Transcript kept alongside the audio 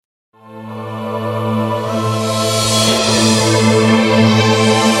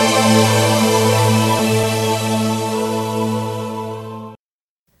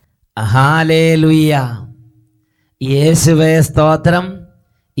Hallelujah. യേശുവേ സ്തോത്രം,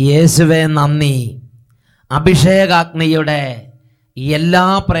 യേശുവേ നന്ദി. അഭിഷേകാഗ്നിയുടെ എല്ലാ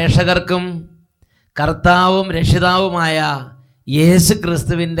പ്രേക്ഷകർക്കും കർത്താവും രക്ഷിതാവുമായ യേശു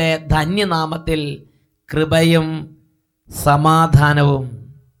ക്രിസ്തുവിൻ്റെ ധന്യനാമത്തിൽ കൃപയും സമാധാനവും.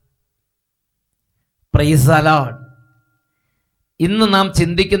 Praise the lord. ഇന്ന് നാം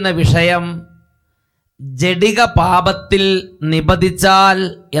ചിന്തിക്കുന്ന വിഷയം ജഡിക പാപത്തിൽ നിബദിച്ചാൽ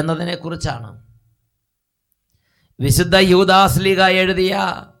എന്നതിനെക്കുറിച്ചാണ്. വിശുദ്ധ യൂദാസ്ലീഹ എഴുതിയ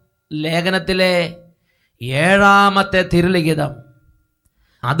ലേഖനത്തിലെ 7-ാമത്തെ തിരുലിഖിതം,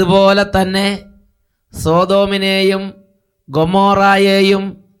 അതുപോലെ തന്നെ സോദോമിനെയും ഗൊമോറായെയും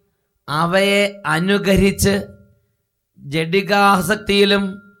അവയെ അനുകരിച്ച് ജഡികാസക്തിയിലും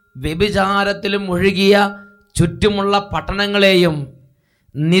വ്യഭിചാരത്തിലും ഒഴുകിയ ചുറ്റുമുള്ള പട്ടണങ്ങളെയും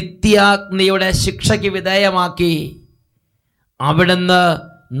നിത്യാഗ്നിയുടെ ശിക്ഷയ്ക്ക് വിധേയമാക്കി അവിടുന്ന്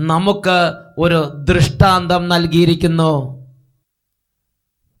നമുക്ക് ഒരു ദൃഷ്ടാന്തം നൽകിയിരിക്കുന്നു.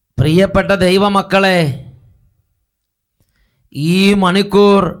 പ്രിയപ്പെട്ട ദൈവമക്കളെ, ഈ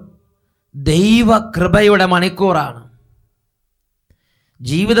മണിക്കൂർ ദൈവകൃപയുടെ മണിക്കൂറാണ്.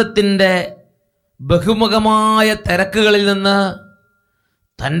 ജീവിതത്തിൻ്റെ ബഹുമുഖമായ തിരക്കുകളിൽ നിന്ന്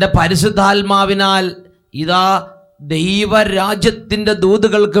തൻ്റെ പരിശുദ്ധാത്മാവിനാൽ ഇതാ ദൈവരാജ്യത്തിൻ്റെ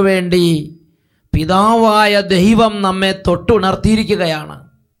ദൂതുകൾക്ക് വേണ്ടി പിതാവായ ദൈവം നമ്മെ തൊട്ടുണർത്തിയിരിക്കുകയാണ്.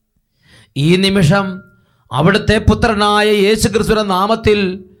 ഈ നിമിഷം അവിടുത്തെ പുത്രനായ യേശുക്രിസ്തുവിന്റെ നാമത്തിൽ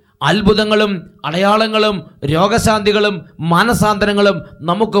അത്ഭുതങ്ങളും അടയാളങ്ങളും രോഗശാന്തികളും മാനസാന്തരങ്ങളും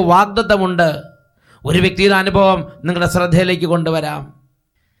നമുക്ക് വാഗ്ദത്തമുണ്ട്. ഒരു വ്യക്തിയുടെ അനുഭവം നിങ്ങളുടെ ശ്രദ്ധയിലേക്ക് കൊണ്ടുവരാം.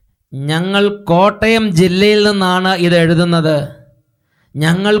 ഞങ്ങൾ കോട്ടയം ജില്ലയിൽ നിന്നാണ് ഇത് എഴുതുന്നത്.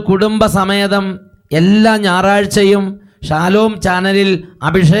 ഞങ്ങൾ കുടുംബസമേതം എല്ലാ ഞായറാഴ്ചയും ഷാലോം ചാനലിൽ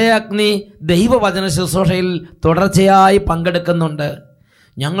അഭിഷേകാഗ്നി ദൈവവചന ശുശ്രൂഷയിൽ തുടർച്ചയായി പങ്കെടുക്കുന്നുണ്ട്.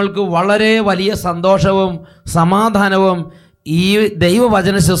 ഞങ്ങൾക്ക് വളരെ വലിയ സന്തോഷവും സമാധാനവും ഈ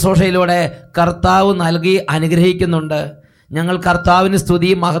ദൈവവചന ശുശ്രൂഷയിലൂടെ കർത്താവ് നൽകി അനുഗ്രഹിക്കുന്നുണ്ട്. ഞങ്ങൾ കർത്താവിന്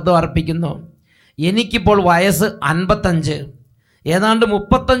സ്തുതിയും മഹത്വം അർപ്പിക്കുന്നു. എനിക്കിപ്പോൾ വയസ്സ് 55. ഏതാണ്ട്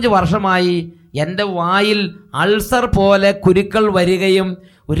 35 വർഷമായി എൻ്റെ വായിൽ അൾസർ പോലെ കുരുക്കൾ വരികയും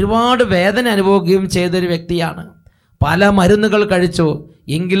ഒരുപാട് വേദന അനുഭവിക്കുകയും ചെയ്തൊരു വ്യക്തിയാണ്. പല മരുന്നുകൾ കഴിച്ചു,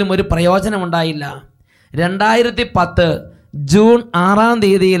 എങ്കിലും ഒരു പ്രയോജനമുണ്ടായില്ല. 2010 ജൂൺ 6-ാം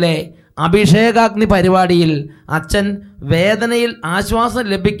തീയതിയിലെ അഭിഷേകാഗ്നി പരിപാടിയിൽ അച്ഛൻ വേദനയിൽ ആശ്വാസം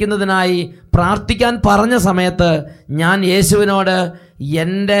ലഭിക്കുന്നതിനായി പ്രാർത്ഥിക്കാൻ പറഞ്ഞ സമയത്ത് ഞാൻ യേശുവിനോട്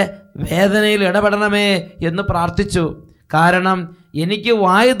എൻ്റെ വേദനയിൽ ഇടപെടണമേ എന്ന് പ്രാർത്ഥിച്ചു. കാരണം എനിക്ക്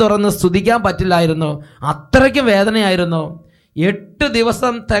വായ് തുറന്ന് സ്തുതിക്കാൻ പറ്റില്ലായിരുന്നു, അത്രയ്ക്കും വേദനയായിരുന്നു. 8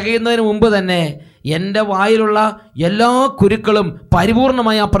 ദിവസം തികയുന്നതിന് മുമ്പ് തന്നെ എൻ്റെ വായിലുള്ള എല്ലാ കുരുക്കളും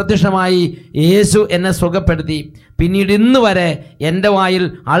പരിപൂർണമായി അപ്രത്യക്ഷമായി യേശു എന്നെ സുഖപ്പെടുത്തി. പിന്നീട് ഇന്ന് വരെ എൻ്റെ വായിൽ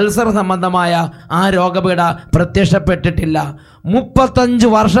അൾസർ സംബന്ധമായ ആ രോഗപീഠ പ്രത്യക്ഷപ്പെട്ടിട്ടില്ല. 35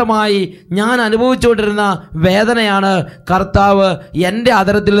 വർഷമായി ഞാൻ അനുഭവിച്ചുകൊണ്ടിരുന്ന വേദനയാണ് കർത്താവ് എൻ്റെ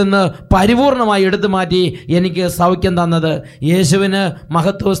അധരത്തിൽ നിന്ന് പരിപൂർണമായി എടുത്തു മാറ്റി എനിക്ക് സൗഖ്യം തന്നത്. യേശുവിന്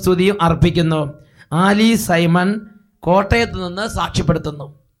മഹത്വവും സ്തുതിയും അർപ്പിക്കുന്നു. ആലി സൈമൺ കോട്ടയത്ത് നിന്ന് സാക്ഷ്യപ്പെടുത്തുന്നു.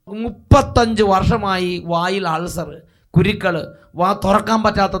 35 വർഷമായി വായിൽ അൾസർ, കുരുക്കൾ, വാ തുറക്കാൻ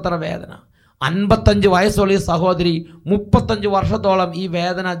പറ്റാത്തത്ര വേദന. 55 വയസ്സുള്ള ഈ സഹോദരി 35 വർഷത്തോളം ഈ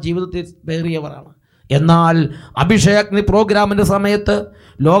വേദന ജീവിതത്തിൽ പേറിയവരാണ്. എന്നാൽ അഭിഷേകാഗ്നി പ്രോഗ്രാമിൻ്റെ സമയത്ത്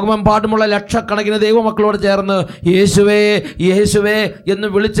ലോകമെമ്പാടുമുള്ള ലക്ഷക്കണക്കിന് ദൈവമക്കളോട് ചേർന്ന് യേശുവേ യേശുവേ എന്ന്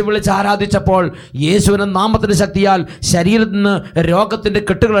വിളിച്ച് ആരാധിച്ചപ്പോൾ യേശുവിൻ്റെ നാമത്തിൻ്റെ ശക്തിയാൽ ശരീരത്തിൽ നിന്ന് രോഗത്തിൻ്റെ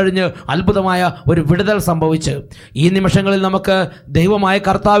കെട്ടുകളഴിഞ്ഞ് അത്ഭുതമായ ഒരു വിടുതൽ സംഭവിച്ച് ഈ നിമിഷങ്ങളിൽ നമുക്ക് ദൈവമായ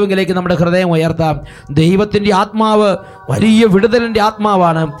കർത്താവിലേക്ക് നമ്മുടെ ഹൃദയം ഉയർത്താം. ദൈവത്തിൻ്റെ ആത്മാവ് വലിയ വിടുതലിൻ്റെ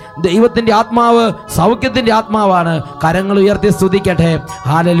ആത്മാവാണ്. ദൈവത്തിൻ്റെ ആത്മാവ് സൗഖ്യത്തിൻ്റെ ആത്മാവാണ്. കരങ്ങൾ ഉയർത്തി സ്തുതിക്കട്ടെ.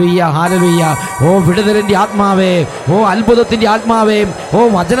 Hallelujah, hallelujah. ഓ വിടുതലിൻ്റെ ആത്മാവേ, ഓ അത്ഭുതത്തിൻ്റെ ആത്മാവേ, ഓ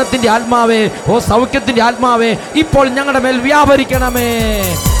വചനത്തിൻ്റെ ആത്മാവേ, ഓ സൗഖ്യത്തിൻ്റെ ആത്മാവേ, ഇപ്പോൾ ഞങ്ങളുടെ മേൽ വ്യാപരിക്കണമേ.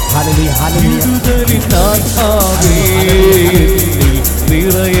 Hallelujah, hallelujah.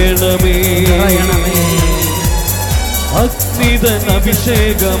 അഗ്നിതൻ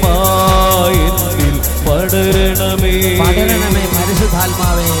അഭിഷേകമായി പടരണമേ, പടരണമേ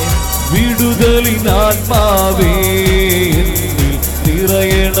പരിശുദ്ധാത്മാവേ. വിടുതലിനാത്മാവേ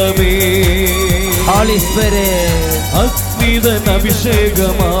നിറയണമേ. അഗ്നിതൻ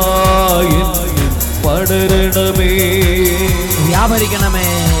അഭിഷേകമായി പടരണമേ, വ്യാപരിക്കണമേ.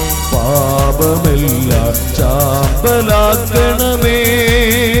 പാപമെല്ലാം ചാമ്പലാക്കണമേ,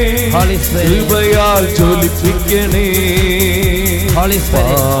 കൃപയാൽ ജ്വലിപ്പിക്കണേ.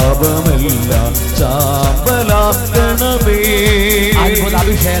 പാപമെല്ലാം ചാമ്പലാക്കണമേ,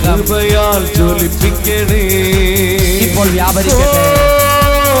 കൃപയാൽ ജ്വലിപ്പിക്കണേ. ഇപ്പോൾ വ്യാപരിക്കട്ടെ.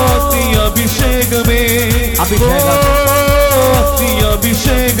 അഭിഷേകമേ,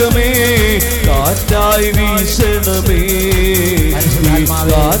 അഭിഷേകമേ, കാറ്റായി വീശണമേ,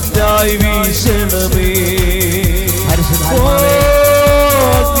 കാറ്റായി വീശണമേ, അഭിഷേകമേ,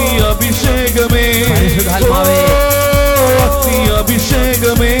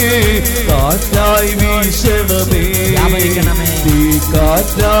 അഭിഷേകമേ, കാറ്റായി വീശണമേ,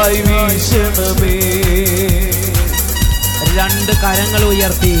 കാറ്റായി വീശണമേ. രണ്ട് കരങ്ങൾ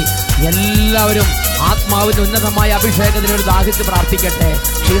ഉയർത്തി എല്ലാവരും ആത്മാവിന്റെ ഉന്നതമായ അഭിഷേകത്തിനോട് ദാഹിച്ച് പ്രാർത്ഥിക്കട്ടെ.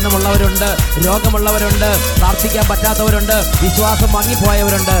 ക്ഷീണമുള്ളവരുണ്ട്, രോഗമുള്ളവരുണ്ട്, പ്രാർത്ഥിക്കാൻ പറ്റാത്തവരുണ്ട്, വിശ്വാസം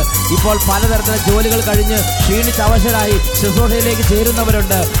മങ്ങിപ്പോയവരുണ്ട്, ഇപ്പോൾ പലതരത്തിലുള്ള ജോലികൾ കഴിഞ്ഞ് ക്ഷീണിച്ച് അവശരായി ശുശ്രൂഷയിലേക്ക്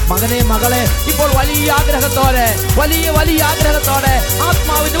ചേരുന്നവരുണ്ട്. മകനെ, മകളെ, ഇപ്പോൾ വലിയ ആഗ്രഹത്തോടെ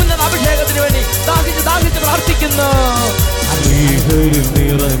ആത്മാവിന്റെ ഉന്നത അഭിഷേകത്തിന് വേണ്ടി ദാഹിച്ച് പ്രാർത്ഥിക്കുന്നു.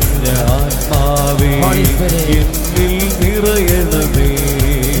 നിറഞ്ഞ ആത്മാവേ,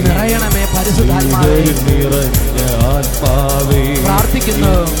 നിറയണമേ പരിശുദ്ധാത്മാവേ, നിറഞ്ഞ ആത്മാവേ,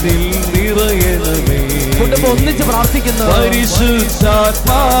 പ്രാർത്ഥിക്കുന്നു. നിറയണമേ, കുടുംബം ഒന്നിച്ച് പ്രാർത്ഥിക്കുന്നു.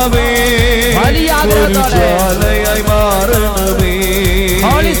 പരിശുദ്ധാത്മാവേ, ജ്വാലയായി മാറണമേ,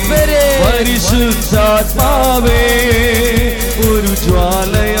 പരിശുദ്ധാത്മാവേ, ഒരു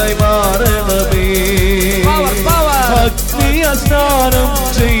ജ്വാലയായി മാറണമേ, അഗ്നിയ സ്നാനം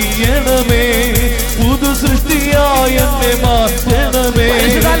ചെയ്യണമേ, പുതു സൃഷ്ടിയായി എന്നെ മാറ്റണമേ,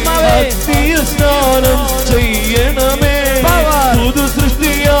 അഗ്നിയ സ്നാനം ചെയ്യണമേ, പുതു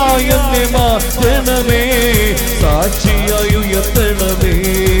സൃഷ്ടിയായി എന്നെ മാറ്റണമേ, സാക്ഷിയായി ഉയർത്തണമേ,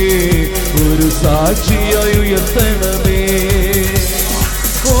 ഒരു സാക്ഷിയായി ഉയർത്തണമേ.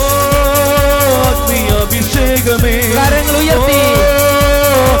 ഓ അഗ്നി അഭിഷേകമേ, കരങ്ങൾ ഉയർത്തി,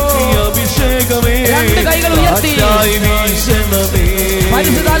 അഭിഷേകമേ, കൈകൾ ഉയർത്തി, കാറ്റായി വീശണമേ,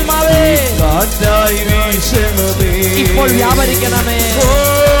 പരിശുദ്ധാത്മാവേ, കാറ്റായി വീശണമേ, ഇപ്പോൾ വ്യാപരിക്കണമേ.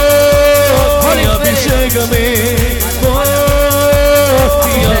 അഭിഷേകമേ,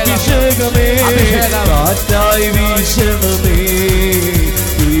 അഭിഷേകമേ, കാറ്റായി വീശണമേ,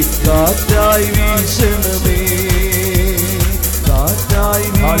 കാറ്റായി വീശണമേ, കാറ്റായി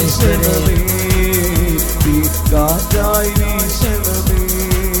വീശണമേ, കാറ്റായി വീശണമേ.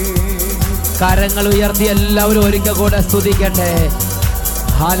 കരങ്ങൾ ഉയർത്തി എല്ലാവരും ഒരിക്കൽ കൂടെ സ്തുതിക്കട്ടെ.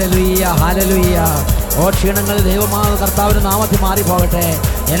 Hallelujah, hallelujah. ഓ ക്ഷീണങ്ങൾ ദൈവമായ കർത്താവിന്റെ നാമത്തിൽ മാറിപ്പോകട്ടെ.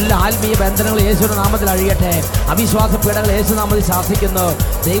 എല്ലാ ആത്മീയ ബന്ധനങ്ങളും യേശുവിന്റെ നാമത്തിൽ അഴിയട്ടെ. അവിശ്വാസ പീഡകൾ യേശു നാമത്തിൽ ശാസിക്കുന്നു.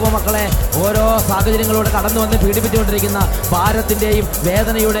 ദൈവമക്കളെ, ഓരോ സാഹചര്യങ്ങളോട് കടന്നു വന്ന് പീഡിപ്പിച്ചുകൊണ്ടിരിക്കുന്ന ഭാരത്തിൻ്റെയും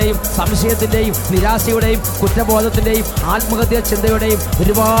വേദനയുടെയും സംശയത്തിൻ്റെയും നിരാശയുടെയും കുറ്റബോധത്തിൻ്റെയും ആത്മഹത്യാ ചിന്തയുടെയും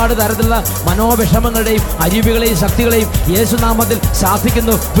ഒരുപാട് തരത്തിലുള്ള മനോവിഷമങ്ങളുടെയും അരുവികളെയും ശക്തികളെയും യേശുനാമത്തിൽ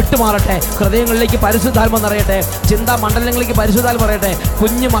ശാസിക്കുന്നു. വിട്ടുമാറട്ടെ. ഹൃദയങ്ങളിലേക്ക് പരിശുദ്ധാത്മ നിറയട്ടെ. ചിന്താ മണ്ഡലങ്ങളിലേക്ക് പരിശുദ്ധാത്മ പറയട്ടെ.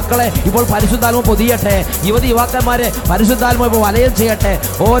 കുഞ്ഞു മക്കളെ ഇപ്പോൾ പരിശുദ്ധാത്മ പൊതിയട്ടെ. യുവതി യുവാക്കന്മാരെ പരിശുദ്ധാത്മ ഇപ്പോൾ വലയം ചെയ്യട്ടെ.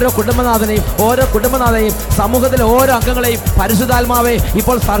 ഓരോ കുടുംബനാഥനെയും സമൂഹത്തിലെ ഓരോ അംഗങ്ങളെയും പരിശുദ്ധാത്മാവെ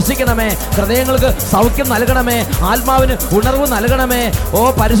ഇപ്പോൾ സ്പർശിക്കണമേ. ഹൃദയങ്ങൾക്ക് സൗഖ്യം നൽകണമേ. ആത്മാവിന് ഉണർവ് നൽകണമേ. ഓ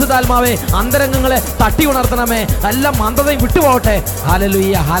പരിശുദ്ധാത്മാവെ, അന്തരംഗങ്ങളെ തട്ടി ഉണർത്തണമേ. എല്ലാം മന്ദതയും വിട്ടുപോകട്ടെ.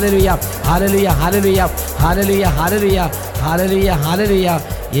 ഹല്ലേലൂയ, ഹല്ലേലൂയ, ഹല്ലേലൂയ, ഹല്ലേലൂയ, ഹല്ലേലൂയ, ഹല്ലേലൂയ, ഹല്ലേലൂയ, ഹല്ലേലൂയ.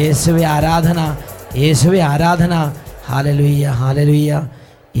 യേശുവേ ആരാധന, യേശുവേ ആരാധന. ഹല്ലേലൂയ, ഹല്ലേലൂയ.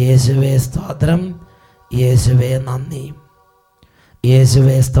 യേശുവേ സ്തോത്രം, യേശുവേ നന്ദി,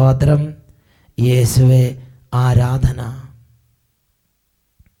 യേശുവേ സ്തോത്രം, യേശുവേ ആരാധന.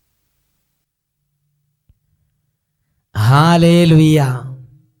 ഹല്ലേലൂയ.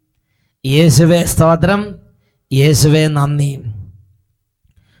 യേശുവേ സ്തോത്രം, യേശുവേ നന്ദി.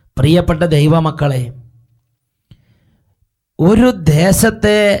 പ്രിയപ്പെട്ട ദൈവമക്കളെ, ഒരു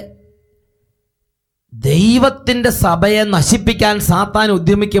ദേശത്തെ ദൈവത്തിൻ്റെ സഭയെ നശിപ്പിക്കാൻ സാത്താൻ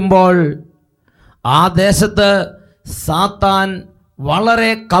ഉദ്യമിക്കുമ്പോൾ ആ ദേശത്ത് സാത്താൻ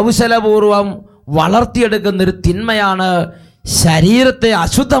വളരെ കൗശലപൂർവം വളർത്തിയെടുക്കുന്നൊരു തിന്മയാണ് ശരീരത്തെ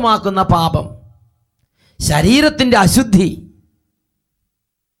അശുദ്ധമാക്കുന്ന പാപം, ശരീരത്തിൻ്റെ അശുദ്ധി.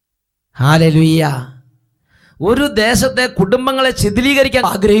 ഹല്ലേലൂയ. ഒരു ദേശത്തെ കുടുംബങ്ങളെ ശിഥിലീകരിക്കാൻ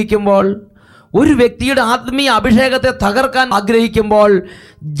ആഗ്രഹിക്കുമ്പോൾ, ഒരു വ്യക്തിയുടെ ആത്മീയ അഭിഷേകത്തെ തകർക്കാൻ ആഗ്രഹിക്കുമ്പോൾ,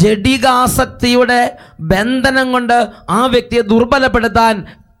 ജഡികാസക്തിയുടെ ബന്ധനം കൊണ്ട് ആ വ്യക്തിയെ ദുർബലപ്പെടുത്താൻ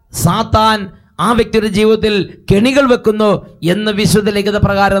സാത്താൻ ആ വ്യക്തിയുടെ ജീവിതത്തിൽ കെണികൾ വെക്കുന്നു എന്ന് വിശുദ്ധ ലിഖിത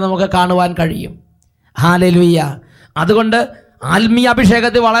പ്രകാരം നമുക്ക് കാണുവാൻ കഴിയും. ഹല്ലേലൂയ. അതുകൊണ്ട് ആത്മീയ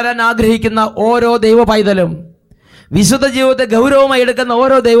അഭിഷേകത്തെ വളരാൻ ആഗ്രഹിക്കുന്ന ഓരോ ദൈവ പൈതലും, വിശുദ്ധ ജീവിതത്തെ ഗൗരവമായി എടുക്കുന്ന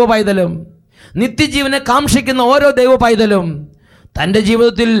ഓരോ ദൈവ പൈതലും, നിത്യജീവനെ കാക്ഷിക്കുന്ന ഓരോ ദൈവ പൈതലും തൻ്റെ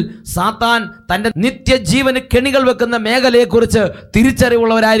ജീവിതത്തിൽ സാത്താൻ തൻ്റെ നിത്യജീവന് കെണികൾ വെക്കുന്ന മേഖലയെക്കുറിച്ച്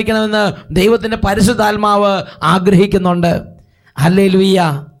തിരിച്ചറിവുള്ളവരായിരിക്കണമെന്ന് ദൈവത്തിൻ്റെ പരിശുദ്ധാത്മാവ് ആഗ്രഹിക്കുന്നുണ്ട്. ഹല്ലേലൂയ,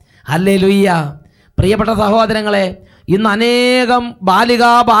 ഹല്ലേലൂയ. പ്രിയപ്പെട്ട സഹോദരങ്ങളെ, ഇന്ന് അനേകം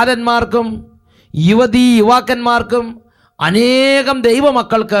ബാലികാ ബാലന്മാർക്കും യുവതീ യുവാക്കന്മാർക്കും അനേകം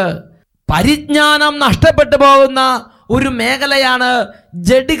ദൈവമക്കൾക്ക് പരിജ്ഞാനം നഷ്ടപ്പെട്ടു പോകുന്ന ഒരു മേഖലയാണ്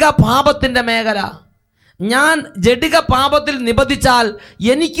ജഡിക പാപത്തിൻ്റെ മേഖല. ഞാൻ ജഡിക പാപത്തിൽ നിബന്ധിച്ചാൽ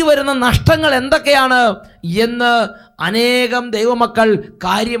എനിക്ക് വരുന്ന നഷ്ടങ്ങൾ എന്തൊക്കെയാണ് എന്ന് അനേകം ദൈവമക്കൾ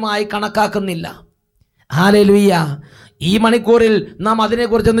കാര്യമായി കണക്കാക്കുന്നില്ല. ഹല്ലേലൂയ. ഈ മണിക്കൂറിൽ നാം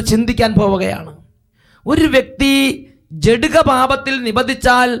അതിനെക്കുറിച്ചൊന്ന് ചിന്തിക്കാൻ പോവുകയാണ്. ഒരു വ്യക്തി ജഡിക പാപത്തിൽ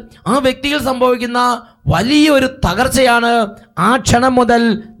നിബന്ധിച്ചാൽ ആ വ്യക്തിയിൽ സംഭവിക്കുന്ന വലിയൊരു തകർച്ചയാണ് ആ ക്ഷണം മുതൽ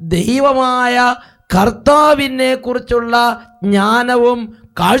ദൈവമായ കർത്താവിനെ കുറിച്ചുള്ള ജ്ഞാനവും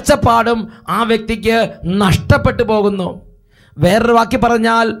കാഴ്ചപ്പാടും ആ വ്യക്തിക്ക് നഷ്ടപ്പെട്ടു പോകുന്നു. വേറൊരു വാക്കി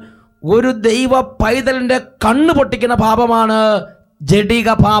പറഞ്ഞാൽ ഒരു ദൈവ പൈതലിൻ്റെ കണ്ണു പൊട്ടിക്കുന്ന പാപമാണ് ജഡിക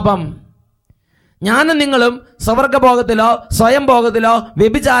പാപം. ഞാനും നിങ്ങളും സ്വർഗ്ഗഭോഗത്തിലോ സ്വയം ഭോഗത്തിലോ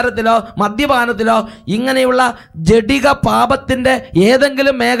വ്യഭിചാരത്തിലോ മദ്യപാനത്തിലോ ഇങ്ങനെയുള്ള ജഡിക പാപത്തിൻ്റെ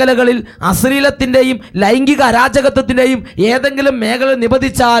ഏതെങ്കിലും മേഖലകളിൽ അശ്ലീലത്തിൻ്റെയും ലൈംഗിക അരാജകത്വത്തിൻ്റെയും ഏതെങ്കിലും മേഖല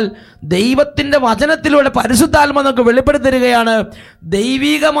നിബന്ധിച്ചാൽ ദൈവത്തിൻ്റെ വചനത്തിലൂടെ പരിശുദ്ധാത്മ നമുക്ക് വെളിപ്പെടുത്തരുകയാണ്.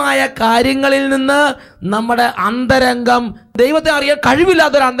 ദൈവികമായ കാര്യങ്ങളിൽ നിന്ന് നമ്മുടെ അന്തരംഗം ദൈവത്തെ അറിയാൻ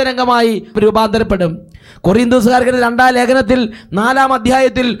കഴിവില്ലാത്തൊരു അന്തരംഗമായി രൂപാന്തരപ്പെടും. കൊറിന്തോസുകാർക്ക് 2-ാം ലേഖനത്തിൽ 4-ാം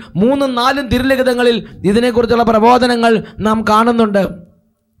അധ്യായത്തിൽ 3-4 തിരുലിഖിതങ്ങളിൽ ഇതിനെക്കുറിച്ചുള്ള പ്രബോധനങ്ങൾ നാം കാണുന്നുണ്ട്.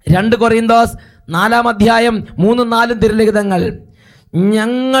 2 കൊറിന്തോസ് 4-ാം അധ്യായം 3-4 തിരുലിഖിതങ്ങൾ.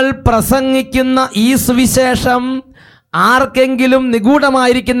 ഞങ്ങൾ പ്രസംഗിക്കുന്ന ഈ സുവിശേഷം ആർക്കെങ്കിലും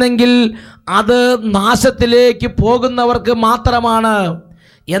നിഗൂഢമായിരിക്കുന്നെങ്കിൽ അത് നാശത്തിലേക്ക് പോകുന്നവർക്ക് മാത്രമാണ്.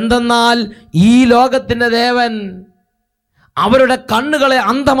 എന്തെന്നാൽ ഈ ലോകത്തിൻ്റെ ദേവൻ അവരുടെ കണ്ണുകളെ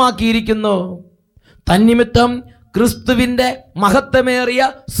അന്ധമാക്കിയിരിക്കുന്നു. തന്നിമിത്തം ക്രിസ്തുവിൻ്റെ മഹത്വമേറിയ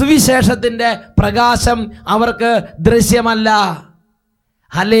സുവിശേഷത്തിൻ്റെ പ്രകാശം അവർക്ക് ദൃശ്യമല്ല.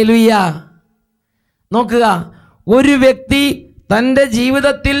 ഹല്ലേലൂയ. നോക്കുക, ഒരു വ്യക്തി തൻ്റെ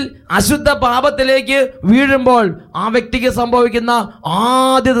ജീവിതത്തിൽ അശുദ്ധ പാപത്തിലേക്ക് വീഴുമ്പോൾ ആ വ്യക്തിക്ക് സംഭവിക്കുന്ന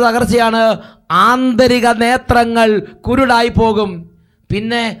ആദ്യത്തെ തകർച്ചയാണ് ആന്തരിക നേത്രങ്ങൾ കുരുടായി പോകും.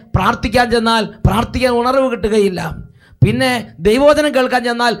 പിന്നെ പ്രാർത്ഥിക്കാൻ ചെന്നാൽ പ്രാർത്ഥിക്കാൻ ഉണർവ് കിട്ടുകയില്ല. പിന്നെ ദൈവവചനം കേൾക്കാൻ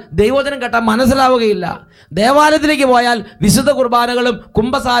ചെന്നാൽ ദൈവവചനം കേട്ടാൽ മനസ്സിലാവുകയില്ല. ദേവാലയത്തിലേക്ക് പോയാൽ വിശുദ്ധ കുർബാനകളും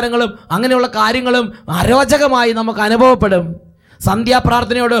കുംഭസാരങ്ങളും അങ്ങനെയുള്ള കാര്യങ്ങളും അരോചകമായി നമുക്ക് അനുഭവപ്പെടും.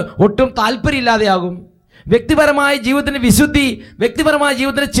 സന്ധ്യാപ്രാർത്ഥനയോട് ഒട്ടും താല്പര്യമില്ലാതെയാകും. വ്യക്തിപരമായ ജീവിതത്തിന് വിശുദ്ധി, വ്യക്തിപരമായ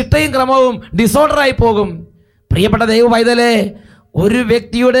ജീവിതത്തിന് ചിട്ടയും ക്രമവും ഡിസോർഡറായി പോകും. പ്രിയപ്പെട്ട ദൈവ പൈതലേ, ഒരു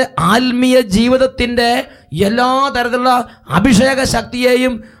വ്യക്തിയുടെ ആത്മീയ ജീവിതത്തിൻ്റെ എല്ലാ തരത്തിലുള്ള അഭിഷേക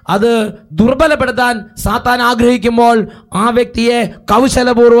ശക്തിയെയും അത് ദുർബലപ്പെടുത്താൻ സാത്താൻ ആഗ്രഹിക്കുമ്പോൾ ആ വ്യക്തിയെ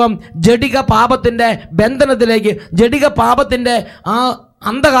കൗശലപൂർവം ജഡിക പാപത്തിൻ്റെ ബന്ധനത്തിലേക്ക്, ജഡിക പാപത്തിൻ്റെ ആ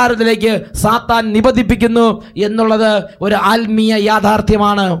അന്ധകാരത്തിലേക്ക് സാത്താൻ നിബന്ധിപ്പിക്കുന്നു എന്നുള്ളത് ഒരു ആത്മീയ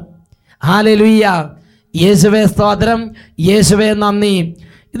യാഥാർത്ഥ്യമാണ്. ഹല്ലേലൂയ. യേശുവേ സ്തോത്രം, യേശുവേ നന്ദി.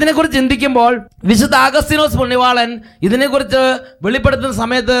 ഇതിനെക്കുറിച്ച് ചിന്തിക്കുമ്പോൾ വിശുദ്ധ അഗസ്തീനോസ് പുണ്യവാളൻ ഇതിനെക്കുറിച്ച് വെളിപ്പെടുത്തുന്ന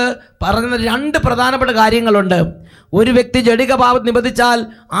സമയത്ത് പറയുന്ന 2 പ്രധാനപ്പെട്ട കാര്യങ്ങളുണ്ട്. ഒരു വ്യക്തി ജഡിക പാപം നിബന്ധിച്ചാൽ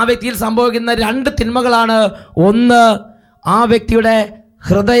ആ വ്യക്തിയിൽ സംഭവിക്കുന്ന 2 തിന്മകളാണ്. ഒന്ന്, ആ വ്യക്തിയുടെ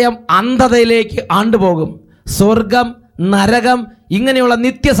ഹൃദയം അന്ധതയിലേക്ക് ആണ്ടുപോകും. സ്വർഗം, നരകം ഇങ്ങനെയുള്ള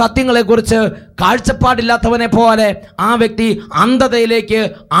നിത്യസത്യങ്ങളെക്കുറിച്ച് കാഴ്ചപ്പാടില്ലാത്തവനെ പോലെ ആ വ്യക്തി അന്ധതയിലേക്ക്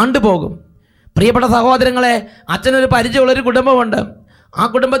ആണ്ടുപോകും. പ്രിയപ്പെട്ട സഹോദരങ്ങളെ, അച്ഛനൊരു പരിചയമുള്ളൊരു കുടുംബമുണ്ട്. ആ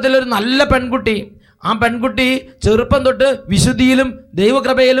കുടുംബത്തിലൊരു നല്ല പെൺകുട്ടി. ആ പെൺകുട്ടി ചെറുപ്പം തൊട്ട് വിശുദ്ധിയിലും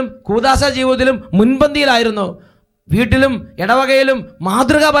ദൈവകൃപയിലും കൂദാശ ജീവിതത്തിലും മുൻപന്തിയിലായിരുന്നു. വീട്ടിലും ഇടവകയിലും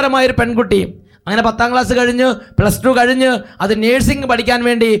മാതൃകാപരമായൊരു പെൺകുട്ടി. അങ്ങനെ 10ാം ക്ലാസ് കഴിഞ്ഞ് +2 കഴിഞ്ഞ് അത് നേഴ്സിംഗ് പഠിക്കാൻ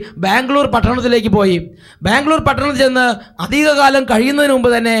വേണ്ടി ബാംഗ്ലൂർ പട്ടണത്തിലേക്ക് പോയി. ബാംഗ്ലൂർ പട്ടണത്തിൽ ചെന്ന് അധികകാലം കഴിയുന്നതിന്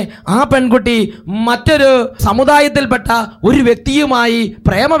മുമ്പ് തന്നെ ആ പെൺകുട്ടി മറ്റൊരു സമുദായത്തിൽപ്പെട്ട ഒരു വ്യക്തിയുമായി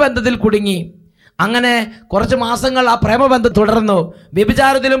പ്രേമബന്ധത്തിൽ കുടുങ്ങി. അങ്ങനെ കുറച്ച് മാസങ്ങൾ ആ പ്രേമബന്ധം തുടർന്നു.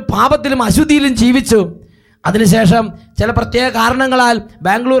 വ്യഭിചാരത്തിലും പാപത്തിലും അശുദ്ധിയിലും ജീവിച്ചു. അതിനുശേഷം ചില പ്രത്യേക കാരണങ്ങളാൽ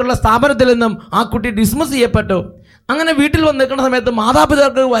ബാംഗ്ലൂരിലുള്ള സ്ഥാപനത്തിൽ നിന്നും ആ കുട്ടി ഡിസ്മിസ് ചെയ്യപ്പെട്ടു. അങ്ങനെ വീട്ടിൽ വന്ന് നിൽക്കുന്ന സമയത്ത്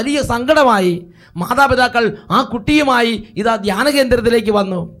മാതാപിതാക്കൾക്ക് വലിയ സങ്കടമായി. മാതാപിതാക്കൾ ആ കുട്ടിയുമായി ഇതാ ധ്യാന കേന്ദ്രത്തിലേക്ക്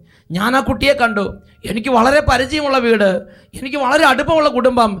വന്നു. ഞാൻ ആ കുട്ടിയെ കണ്ടു. എനിക്ക് വളരെ പരിചയമുള്ള വീട്, എനിക്ക് വളരെ അടുപ്പമുള്ള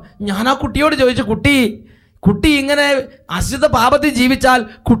കുടുംബം. ഞാൻ ആ കുട്ടിയോട് ചോദിച്ചു, കുട്ടി ഇങ്ങനെ അശുദ്ധ പാപത്തിൽ ജീവിച്ചാൽ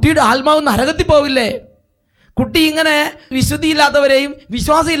കുട്ടിയുടെ ആത്മാവ് നരകത്തിൽ പോവില്ലേ? കുട്ടി ഇങ്ങനെ വിശുദ്ധിയില്ലാത്തവരെയും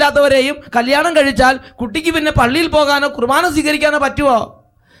വിശ്വാസമില്ലാത്തവരെയും കല്യാണം കഴിച്ചാൽ കുട്ടിക്ക് പിന്നെ പള്ളിയിൽ പോകാനോ കുർബാന സ്വീകരിക്കാനോ പറ്റുമോ?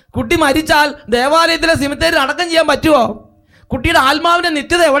 കുട്ടി മരിച്ചാൽ ദേവാലയത്തിലെ സിമിത്തേരിൽ അടക്കം ചെയ്യാൻ പറ്റുമോ? കുട്ടിയുടെ ആത്മാവിൻ്റെ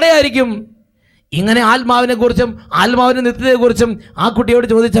നിത്യത എവിടെയായിരിക്കും? ഇങ്ങനെ ആത്മാവിനെ കുറിച്ചും ആത്മാവിൻ്റെ നിത്യതയെക്കുറിച്ചും ആ കുട്ടിയോട്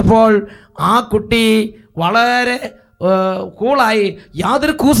ചോദിച്ചപ്പോൾ ആ കുട്ടി വളരെ കൂളായി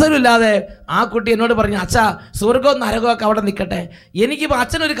യാതൊരു കൂസലുമില്ലാതെ ആ കുട്ടി എന്നോട് പറഞ്ഞു, അച്ഛാ സ്വർഗവും നരകവും ഒക്കെ അവിടെ നിൽക്കട്ടെ, എനിക്കിപ്പോൾ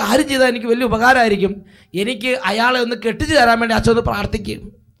അച്ഛനൊരു കാര്യം ചെയ്താൽ എനിക്ക് വലിയ ഉപകാരമായിരിക്കും, എനിക്ക് അയാളെ ഒന്ന് കെട്ടിച്ചു തരാൻ വേണ്ടി അച്ഛൻ ഒന്ന് പ്രാർത്ഥിക്കും.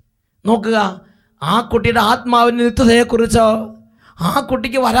 നോക്കുക, ആ കുട്ടിയുടെ ആത്മാവിൻ്റെ നിത്യതയെക്കുറിച്ചോ ആ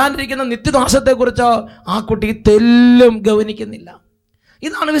കുട്ടിക്ക് വരാനിരിക്കുന്ന നിത്യനാശത്തെക്കുറിച്ചോ ആ കുട്ടി തെല്ലും ഗൗനിക്കുന്നില്ല.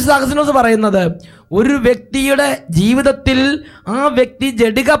 ഇതാണ് വിശുദ്ധ അഗസ്തീനോസ് പറയുന്നത്. ഒരു വ്യക്തിയുടെ ജീവിതത്തിൽ ആ വ്യക്തി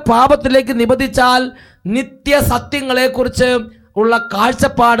ജഡിക പാപത്തിലേക്ക് നിബന്ധിച്ചാൽ നിത്യസത്യങ്ങളെക്കുറിച്ച് ഉള്ള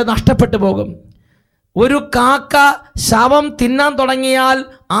കാഴ്ചപ്പാട് നഷ്ടപ്പെട്ടു പോകും. ഒരു കാക്ക ശവം തിന്നാൻ തുടങ്ങിയാൽ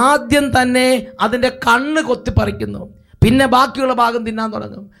ആദ്യം തന്നെ അതിൻ്റെ കണ്ണ് കൊത്തിപ്പറിക്കുന്നു, പിന്നെ ബാക്കിയുള്ള ഭാഗം തിന്നാൻ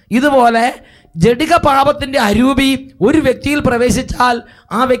തുടങ്ങും. ഇതുപോലെ ജഡിക പാപത്തിൻ്റെ അരൂപി ഒരു വ്യക്തിയിൽ പ്രവേശിച്ചാൽ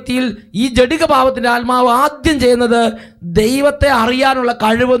ആ വ്യക്തിയിൽ ഈ ജഡിക പാപത്തിൻ്റെ ആത്മാവ് ആദ്യം ചെയ്യുന്നത് ദൈവത്തെ അറിയാനുള്ള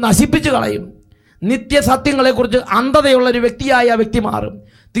കഴിവ് നശിപ്പിച്ചു കളയും. നിത്യസത്യങ്ങളെക്കുറിച്ച് അന്ധതയുള്ളൊരു വ്യക്തിയായി ആ വ്യക്തി മാറും.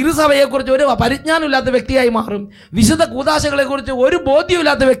 തിരുസഭയെക്കുറിച്ച് ഒരു പരിജ്ഞാനമില്ലാത്ത വ്യക്തിയായി മാറും. വിശുദ്ധ കൂദാശകളെക്കുറിച്ച് ഒരു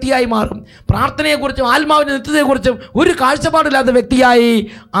ബോധ്യമില്ലാത്ത വ്യക്തിയായി മാറും. പ്രാർത്ഥനയെക്കുറിച്ചും ആത്മാവിൻ്റെ നിത്യതയെക്കുറിച്ചും ഒരു കാഴ്ചപ്പാടില്ലാത്ത വ്യക്തിയായി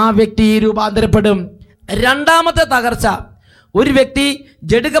ആ വ്യക്തി രൂപാന്തരപ്പെടും. രണ്ടാമത്തെ തകർച്ച, ഒരു വ്യക്തി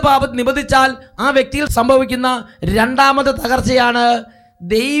ജഡിക പാപത്തിൽ നിബന്ധിച്ചാൽ ആ വ്യക്തിയിൽ സംഭവിക്കുന്ന രണ്ടാമത്തെ തകർച്ചയാണ്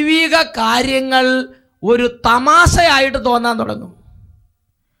ദൈവിക കാര്യങ്ങൾ ഒരു തമാശയായിട്ട് തോന്നാൻ തുടങ്ങും.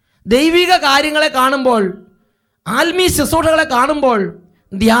 ദൈവിക കാര്യങ്ങളെ കാണുമ്പോൾ, ആത്മീയ ശുശ്രൂഷകളെ കാണുമ്പോൾ,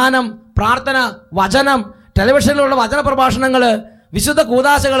 ധ്യാനം, പ്രാർത്ഥന, വചനം, ടെലിവിഷനിലുള്ള വചന പ്രഭാഷണങ്ങൾ, വിശുദ്ധ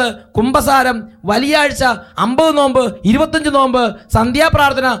കൂദാശകൾ, കുംഭസാരം, വലിയാഴ്ച, 50 നോമ്പ്, 25 നോമ്പ്,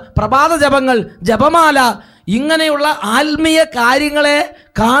 സന്ധ്യാപ്രാർത്ഥന, പ്രഭാത ജപങ്ങൾ, ജപമാല, ഇങ്ങനെയുള്ള ആത്മീയ കാര്യങ്ങളെ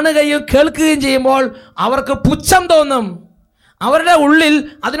കാണുകയും കേൾക്കുകയും ചെയ്യുമ്പോൾ അവർക്ക് പുച്ഛം തോന്നും. അവരുടെ ഉള്ളിൽ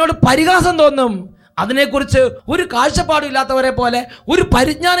അതിനോട് പരിഹാസം തോന്നും. അതിനെക്കുറിച്ച് ഒരു കാഴ്ചപ്പാടും ഇല്ലാത്തവരെ പോലെ, ഒരു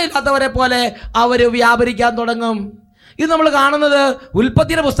പരിജ്ഞാനം ഇല്ലാത്തവരെ പോലെ അവർ വ്യാപരിക്കാൻ തുടങ്ങും. ഇത് നമ്മൾ കാണുന്നത്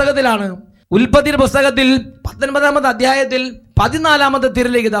ഉൽപ്പത്തിയുടെ പുസ്തകത്തിലാണ്. ഉൽപ്പത്തിയുടെ പുസ്തകത്തിൽ 19-ാമത്തെ അധ്യായത്തിൽ 14-ാമത്തെ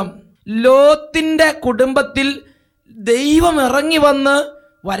തിരുലിഖിതം, ലോത്തിന്റെ കുടുംബത്തിൽ ദൈവം ഇറങ്ങി വന്ന്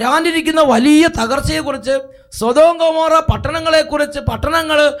വരാനിരിക്കുന്ന വലിയ തകർച്ചയെക്കുറിച്ച്, സൊദോം ഗൊമോറ പട്ടണങ്ങളെക്കുറിച്ച്,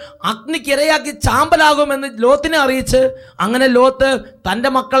 പട്ടണങ്ങൾ അഗ്നിക്കിരയാക്കി ചാമ്പലാകുമെന്ന് ലോത്തിനെ അറിയിച്ച്, അങ്ങനെ ലോത്ത് തൻ്റെ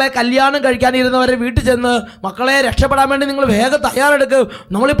മക്കളെ കല്യാണം കഴിക്കാനിരുന്നവരെ വീട്ടിൽ ചെന്ന്, മക്കളെ രക്ഷപ്പെടാൻ വേണ്ടി നിങ്ങൾ വേഗം തയ്യാറെടുക്കുക,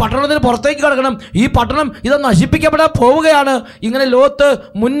 നമ്മൾ ഈ പട്ടണത്തിന് പുറത്തേക്ക് കിടക്കണം, ഈ പട്ടണം ഇത് നശിപ്പിക്കപ്പെടാൻ പോവുകയാണ്. ഇങ്ങനെ ലോത്ത്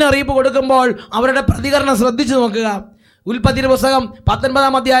മുന്നറിയിപ്പ് കൊടുക്കുമ്പോൾ അവരുടെ പ്രതികരണം ശ്രദ്ധിച്ചു നോക്കുക. ഉൽപ്പത്തിയുടെ പുസ്തകം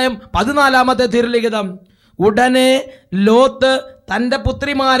 19-ാം അധ്യായം 14-ാമത്തെ തിരുലിഖിതം. ഉടനെ ലോത്ത് തൻ്റെ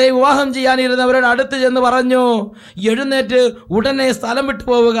പുത്രിമാരെ വിവാഹം ചെയ്യാനിരുന്നവരുടെ അടുത്ത് ചെന്ന് പറഞ്ഞു, എഴുന്നേറ്റ് ഉടനെ സ്ഥലം വിട്ടു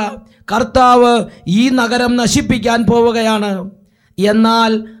പോവുക, കർത്താവ് ഈ നഗരം നശിപ്പിക്കാൻ പോവുകയാണ്.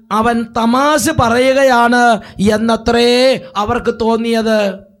 എന്നാൽ അവൻ തമാശ പറയുകയാണ് എന്നത്രേ അവർക്ക് തോന്നിയത്.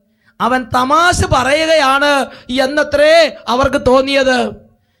 അവൻ തമാശ പറയുകയാണ് എന്നത്രേ അവർക്ക് തോന്നിയത്.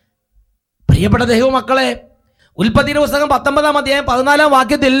 പ്രിയപ്പെട്ട ദൈവമക്കളെ, ഉൽപ്പത്തിയുടെ പുസ്തകം 19-ാം അധ്യായം 14-ാം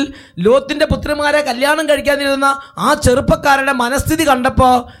വാക്യത്തിൽ ലോത്തിന്റെ പുത്രിമാരെ കല്യാണം കഴിക്കാനിരുന്ന ആ ചെറുപ്പക്കാരുടെ മനസ്ഥിതി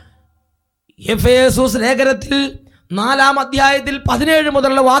കണ്ടപ്പോൾ എഫേസൂസ് ലേഖനത്തിൽ 4-ാം അധ്യായത്തിൽ 17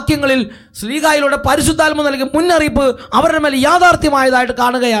 മുതലുള്ള വാക്യങ്ങളിൽ ശ്ലീഹായിലൂടെ പരിശുദ്ധാത്മ നൽകിയ മുന്നറിയിപ്പ് അവരുടെ മേൽ യാഥാർത്ഥ്യമായതായിട്ട്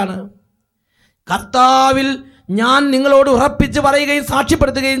കാണുകയാണ്. കർത്താവിൽ ഞാൻ നിങ്ങളോട് ഉറപ്പിച്ച് പറയുകയും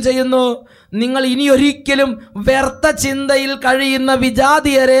സാക്ഷ്യപ്പെടുത്തുകയും ചെയ്യുന്നു, നിങ്ങൾ ഇനിയൊരിക്കലും വ്യർത്ഥ ചിന്തയിൽ കഴിയുന്ന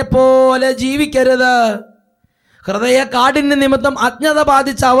വിജാതിയരെ പോലെ ജീവിക്കരുത്. ഹൃദയ കാഠിന്യ നിമിത്തം അജ്ഞത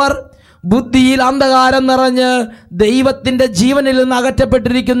ബാധിച്ച അവർ ബുദ്ധിയിൽ അന്ധകാരം നിറഞ്ഞ് ദൈവത്തിൻ്റെ ജീവനിൽ നിന്ന്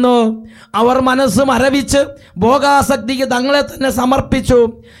അകറ്റപ്പെട്ടിരിക്കുന്നു. അവർ മനസ്സ് മരവിച്ച് ഭോഗാസക്തിക്ക് തങ്ങളെ തന്നെ സമർപ്പിച്ചു.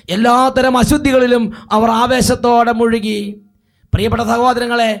 എല്ലാത്തരം അശുദ്ധികളിലും അവർ ആവേശത്തോടെ മുഴുകി. പ്രിയപ്പെട്ട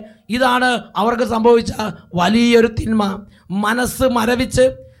സഹോദരങ്ങളെ, ഇതാണ് അവർക്ക് സംഭവിച്ച വലിയൊരു തിന്മ. മനസ്സ് മരവിച്ച്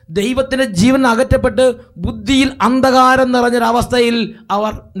ദൈവത്തിൻ്റെ ജീവൻ അകറ്റപ്പെട്ട് ബുദ്ധിയിൽ അന്ധകാരം നിറഞ്ഞൊരവസ്ഥയിൽ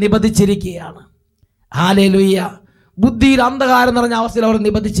അവർ നിബന്ധിച്ചിരിക്കുകയാണ്. ഹല്ലേലൂയ. ബുദ്ധിയിൽ അന്ധകാരം നിറഞ്ഞ അവസ്ഥയിൽ അവർ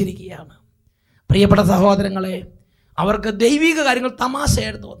നിബന്ധിച്ചിരിക്കുകയാണ്. പ്രിയപ്പെട്ട സഹോദരങ്ങളെ, അവർക്ക് ദൈവിക കാര്യങ്ങൾ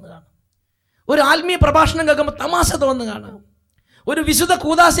തമാശയായിട്ട് തോന്നുകയാണ്. ഒരു ആത്മീയ പ്രഭാഷണം കേൾക്കുമ്പോൾ തമാശ തോന്നുകയാണ്. ഒരു വിശുദ്ധ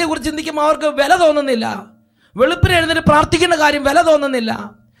കൂദാശയെക്കുറിച്ച് ചിന്തിക്കുമ്പോൾ അവർക്ക് വില തോന്നുന്നില്ല. വെളുപ്പിന് എഴുന്നേറ്റ് പ്രാർത്ഥിക്കേണ്ട കാര്യം വില തോന്നുന്നില്ല.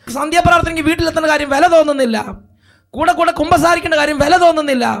 സന്ധ്യാപ്രാർത്ഥനയ്ക്ക് വീട്ടിലെത്തേണ്ട കാര്യം വില തോന്നുന്നില്ല. കൂടെ കൂടെ കുമ്പസാരിക്കേണ്ട കാര്യം വില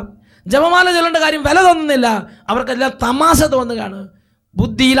തോന്നുന്നില്ല. ജപമാല ചൊല്ലേണ്ട കാര്യം വില തോന്നുന്നില്ല. അവർക്കെല്ലാം തമാശ തോന്നുകയാണ്.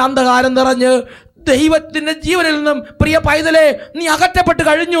 ബുദ്ധിയിൽ അന്ധകാരം നിറഞ്ഞ് ദൈവത്തിൻ്റെ ജീവനിൽ നിന്നും പ്രിയ പൈതലെ നീ അകറ്റപ്പെട്ട്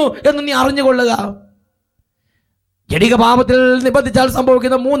കഴിഞ്ഞു എന്ന് നീ അറിഞ്ഞുകൊള്ളുക. ജഡിക പാപത്തിൽ നിബന്ധിച്ചാൽ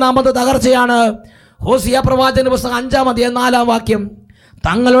സംഭവിക്കുന്ന 3-ാമത്തെ തകർച്ചയാണ് ഹോസിയ പ്രവാചകന്റെ പുസ്തകം 5-ാം അധ്യായം 4-ാം വാക്യം.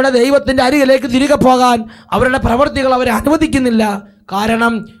 തങ്ങളുടെ ദൈവത്തിൻ്റെ അരികിലേക്ക് തിരികെ പോകാൻ അവരുടെ പ്രവൃത്തികൾ അവരെ അനുവദിക്കുന്നില്ല.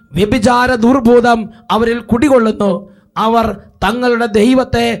 കാരണം വ്യഭിചാര ദുർഭൂതം അവരിൽ കുടികൊള്ളുന്നു. അവർ തങ്ങളുടെ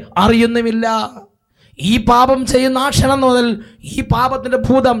ദൈവത്തെ അറിയുന്നുമില്ല. ഈ പാപം ചെയ്യുന്ന ആ ക്ഷണം മുതൽ ഈ പാപത്തിൻ്റെ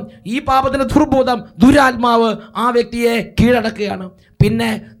ഭൂതം, ഈ പാപത്തിൻ്റെ ദുർഭൂതം, ദുരാത്മാവ് ആ വ്യക്തിയെ കീഴടക്കുകയാണ്. പിന്നെ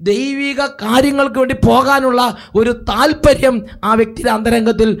ദൈവിക കാര്യങ്ങൾക്ക് വേണ്ടി പോകാനുള്ള ഒരു താല്പര്യം ആ വ്യക്തിയുടെ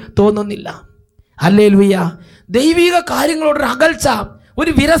അന്തരംഗത്തിൽ തോന്നുന്നില്ല. ഹല്ലേലൂയ. ദൈവിക കാര്യങ്ങളോടൊരു അകൽച്ച,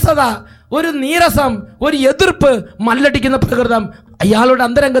 ഒരു വിരസത, ഒരു നീരസം, ഒരു എതിർപ്പ്, മല്ലടിക്കുന്ന പ്രകൃതം അയാളുടെ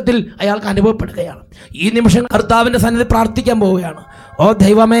അന്തരംഗത്തിൽ അയാൾക്ക് അനുഭവപ്പെടുകയാണ്. ഈ നിമിഷം കർത്താവിൻ്റെ സന്നിധി പ്രാർത്ഥിക്കാൻ പോവുകയാണ്. ഓ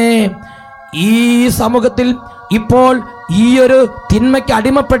ദൈവമേ, ഈ സമൂഹത്തിൽ ഇപ്പോൾ ഈ ഒരു തിന്മയ്ക്ക്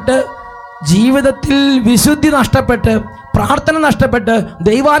അടിമപ്പെട്ട് ജീവിതത്തിൽ വിശുദ്ധി നഷ്ടപ്പെട്ട്, പ്രാർത്ഥന നഷ്ടപ്പെട്ട്,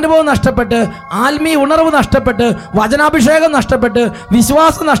 ദൈവാനുഭവം നഷ്ടപ്പെട്ട്, ആത്മീയ ഉണർവ് നഷ്ടപ്പെട്ട്, വചനാഭിഷേകം നഷ്ടപ്പെട്ട്,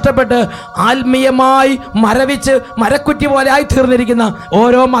 വിശ്വാസം നഷ്ടപ്പെട്ട്, ആത്മീയമായി മരവിച്ച് മരക്കുറ്റി പോലെ ആയിത്തീർന്നിരിക്കുന്ന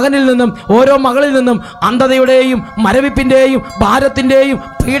ഓരോ മകനിൽ നിന്നും ഓരോ മകളിൽ നിന്നും അന്ധതയുടെയും മരവിപ്പിൻ്റെയും ഭാരത്തിൻ്റെയും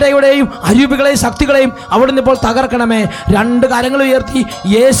പീഡയുടെയും അരൂപികളെയും ശക്തികളെയും അവിടുന്ന് ഇപ്പോൾ തകർക്കണമേ. രണ്ട് കരങ്ങൾ ഉയർത്തി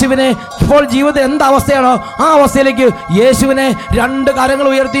യേശുവിനെ, ഇപ്പോൾ ജീവിതത്തിൽ എന്തവസ്ഥയാണോ ആ അവസ്ഥയിലേക്ക് യേശുവിനെ രണ്ട് കരങ്ങൾ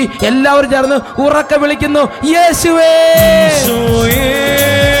ഉയർത്തി എല്ലാവരും ചേർന്ന് ഉറക്കെ വിളിക്കുന്നു, യേശുവേ.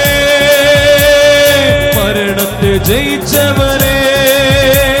 മരണത്തെ ജയിച്ചവനെ,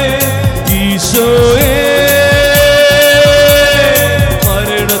 ഈശോയേ,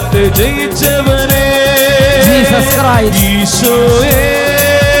 മരണത്തെ ജയിച്ചവനെ, ഈശോയേ,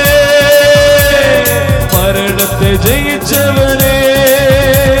 മരണത്തെ ജയിച്ചവനെ,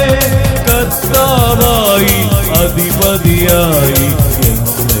 കർത്താവായി അധിപതിയായി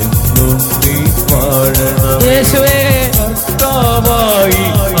എന്നെന്നും നീ വാഴണം. യേശുവേ, കർത്താവായി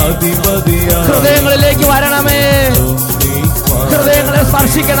അധിപതിയായി ഹൃദയങ്ങളിലേക്ക് വരണമേ, ഹൃദയങ്ങളെ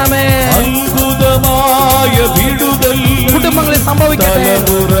സ്പർശിക്കണമേ. അത്ഭുതമായ വിടുതൽ കുടുംബങ്ങളിൽ സംഭവിക്കട്ടെ,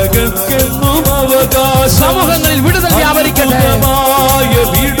 തലമുറകൾക്കെന്നും അവകാശം, സമൂഹങ്ങളിൽ വിടുതൽ വ്യാപരിക്കട്ടെ.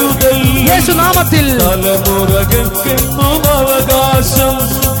 വിടുതൽ യേശുനാമത്തിൽ തലമുറകൾക്കെന്നും അവകാശം,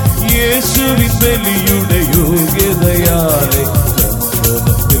 യേശുവിൻ ബലിയുടെ യോഗ്യതയാലെ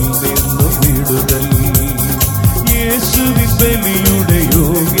ചന്ദനത്തിൽ നിന്നും വിടുതൽ, യേശുവിൻ ബലിയുടെ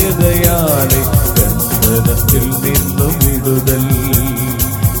യോഗ്യതയാലെ ചന്ദനത്തിൽ നിന്നും വിടുതൽ,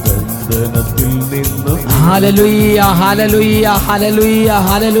 ചന്ദനത്തിൽ നിന്നും. ഹല്ലേലൂയ, ഹല്ലേലൂയ, ഹല്ലേലൂയ,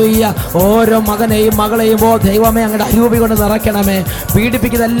 ഹല്ലേലൂയ. ഓരോ മകനെയും മകളെയും ഓ ദൈവമേ അങ്ങയുടെ അരൂപി കൊണ്ട് നിറയ്ക്കണമേ.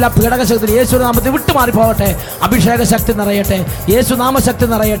 പീഡിപ്പിക്കുന്ന എല്ലാ പീഡകശക്തി യേശുനാമത്തിൽ വിട്ടുമാറി പോകട്ടെ. അഭിഷേക ശക്തി നിറയട്ടെ, യേശുനാമശക്തി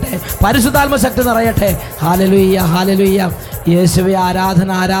നിറയട്ടെ, പരിശുദ്ധാത്മ ശക്തി നിറയട്ടെ. ഹല്ലേലൂയ, ഹല്ലേലൂയ. യേശുവേ ആരാധന,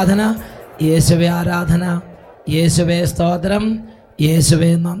 ആരാധന, യേശുവേ ആരാധന, യേശുവേ സ്തോത്രം,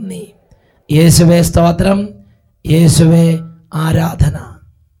 യേശുവേ നന്ദി, യേശുവേ സ്തോത്രം, യേശുവേ ആരാധന.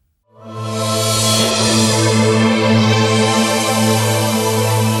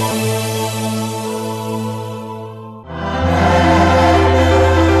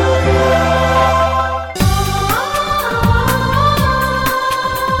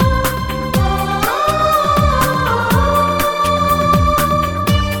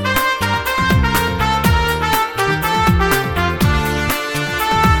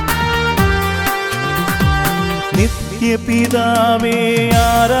 നിത്യപിതാവേ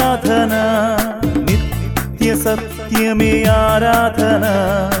ആരാധന, നിത്യസത്യമേ ആരാധന,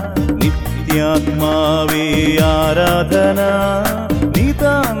 നിത്യാത്മാവേ ആരാധന,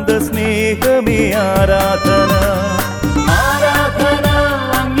 നിതാന്ത സ്നേഹമേ ആരാധന. ആരാധന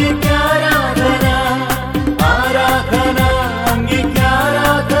അങ്ങേക്ക് ആരാധന, ആരാധന അങ്ങേക്ക്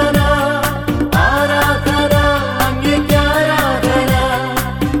ആരാധന, ആരാധന അങ്ങേക്ക് ആരാധന,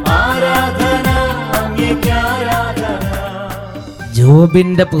 ആരാധന അങ്ങേക്ക് ആരാധന.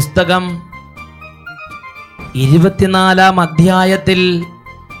 യോബിന്റെ പുസ്തകം 24-ാം അധ്യായത്തിൽ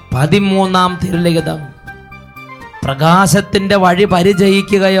 13-ാം തിരുലിഖിതം. പ്രകാശത്തിൻ്റെ വഴി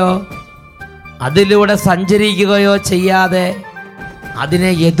പരിചയിക്കുകയോ അതിലൂടെ സഞ്ചരിക്കുകയോ ചെയ്യാതെ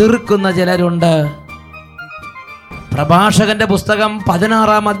അതിനെ എതിർക്കുന്ന ചിലരുണ്ട്. പ്രഭാഷകന്റെ പുസ്തകം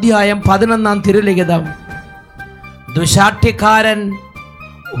 16-ാം അധ്യായം 11-ാം തിരുലിഖിതം. ദുശാഠ്യക്കാരൻ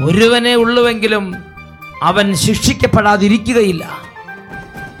ഒരുവനെ ഉള്ളുവെങ്കിലും അവൻ ശിക്ഷിക്കപ്പെടാതിരിക്കുകയില്ല.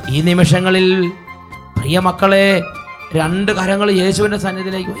 ഈ നിമിഷങ്ങളിൽ പ്രിയ മക്കളെ, രണ്ട് കരങ്ങൾ യേശുവിൻ്റെ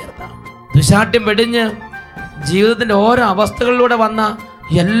സന്നിധിയിലേക്ക് ഉയർത്താം. ദുശാഠ്യം വെടിഞ്ഞ് ജീവിതത്തിൻ്റെ ഓരോ അവസ്ഥകളിലൂടെ വന്ന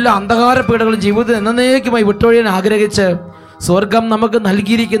എല്ലാ അന്ധകാര പീഡകളും ജീവിതത്തിൽ എന്നേക്കുമായി വിട്ടൊഴിയാൻ ആഗ്രഹിച്ച് സ്വർഗം നമുക്ക്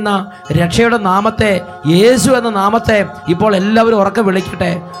നൽകിയിരിക്കുന്ന രക്ഷയുടെ നാമത്തെ, യേശു എന്ന നാമത്തെ ഇപ്പോൾ എല്ലാവരും ഉറക്കെ വിളിക്കട്ടെ.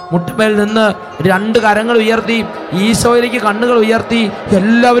 മുട്ടുമേൽ നിന്ന് രണ്ട് കരങ്ങൾ ഉയർത്തി ഈശോയിലേക്ക് കണ്ണുകൾ ഉയർത്തി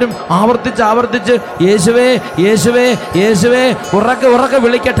എല്ലാവരും ആവർത്തിച്ച് ആവർത്തിച്ച് യേശുവേ, യേശുവേ, യേശുവേ ഉറക്കെ ഉറക്കെ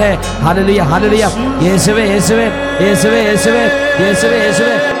വിളിക്കട്ടെ. ഹല്ലേലൂയ, ഹല്ലേലൂയ. യേശുവേ, യേശുവേ, യേശുവേ, യേശുവേ, യേശുവേ,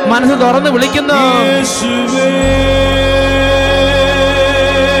 യേശുവേ. മനസ്സ് തുറന്ന് വിളിക്കുന്നു.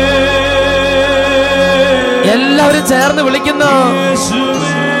 എല്ലാവരും ചേർന്ന് വിളിക്കുന്നു.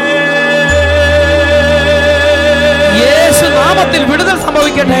 നാമത്തിൽ വിടുതൽ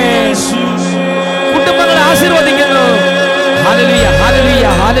സംഭവിക്കട്ടെ. കുടുംബങ്ങളെ ആശീർവദിക്കുന്നു. ഹല്ലേലൂയ, ഹല്ലേലൂയ,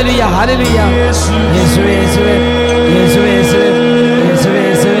 ഹല്ലേലൂയ, ഹല്ലേലൂയ. യേശുവേ, യേശുവേ, യേശുവേ, യേശുവേ, യേശുവേ,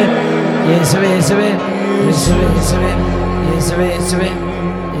 യേശുവേ, യേശുവേ, യേശുവേ, യേശുവേ, യേശുവേ, യേശുവേ, യേശുവേ,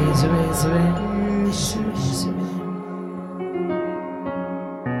 യേശുവേ, യേശുവേ.